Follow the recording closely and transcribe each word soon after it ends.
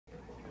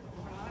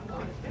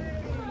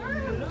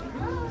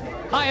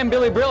Hi, I'm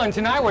Billy Brill, and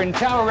tonight we're in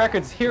Tower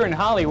Records here in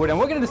Hollywood, and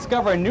we're going to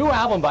discover a new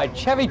album by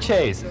Chevy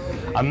Chase,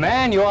 a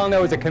man you all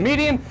know is a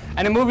comedian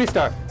and a movie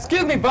star.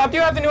 Excuse me, Bob, do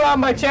you have the new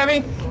album by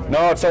Chevy?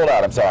 No, it's sold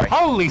out, I'm sorry.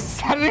 Holy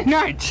Saturday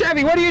night!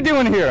 Chevy, what are you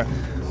doing here?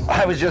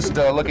 I was just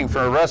looking for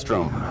a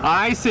restroom.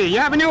 I see. You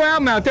have a new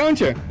album out, don't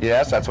you?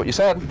 Yes, that's what you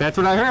said. That's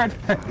what I heard.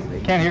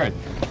 Can't hear it.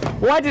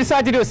 Why'd you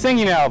decide to do a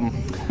singing album?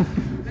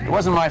 It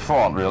wasn't my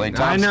fault, really.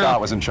 Tom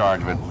Scott was in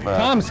charge of it.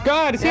 Tom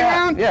Scott? Is he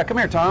around? Yeah, come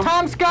here, Tom.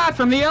 Tom Scott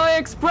from the LA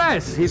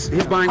Express. He's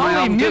buying my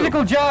album,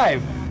 musical too.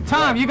 jive.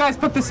 Tom, you guys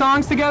put the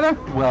songs together?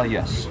 Well,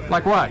 yes.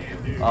 Like what?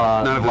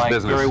 None of his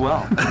business. Very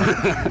well.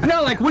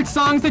 No, like which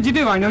songs did you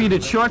do? I know you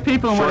did Short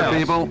People and what else? Short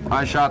People,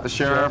 I Shot the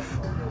Sheriff,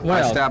 Well.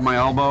 I Stabbed My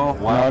Elbow.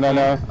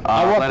 No.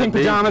 I wore pink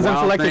pajamas and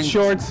selected Things.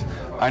 shorts.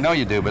 I know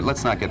you do, but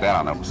let's not get that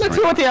on the Let's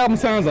hear what the album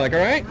sounds like, all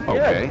right?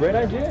 Okay. Yeah, great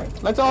idea.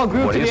 Let's all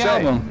groove What to do the you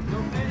say? album.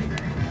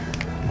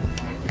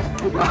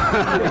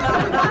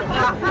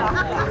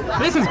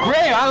 This is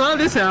great. I love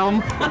this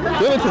album.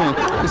 Give it to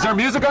me. Is there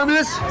music on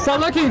this?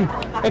 So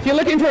if you're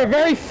looking for a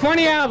very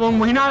funny album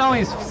where he not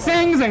only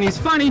sings and he's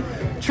funny,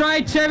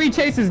 try Chevy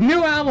Chase's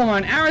new album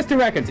on Arista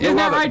Records. Isn't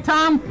that right,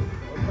 Tom?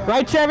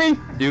 Right, Chevy?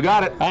 You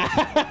got it.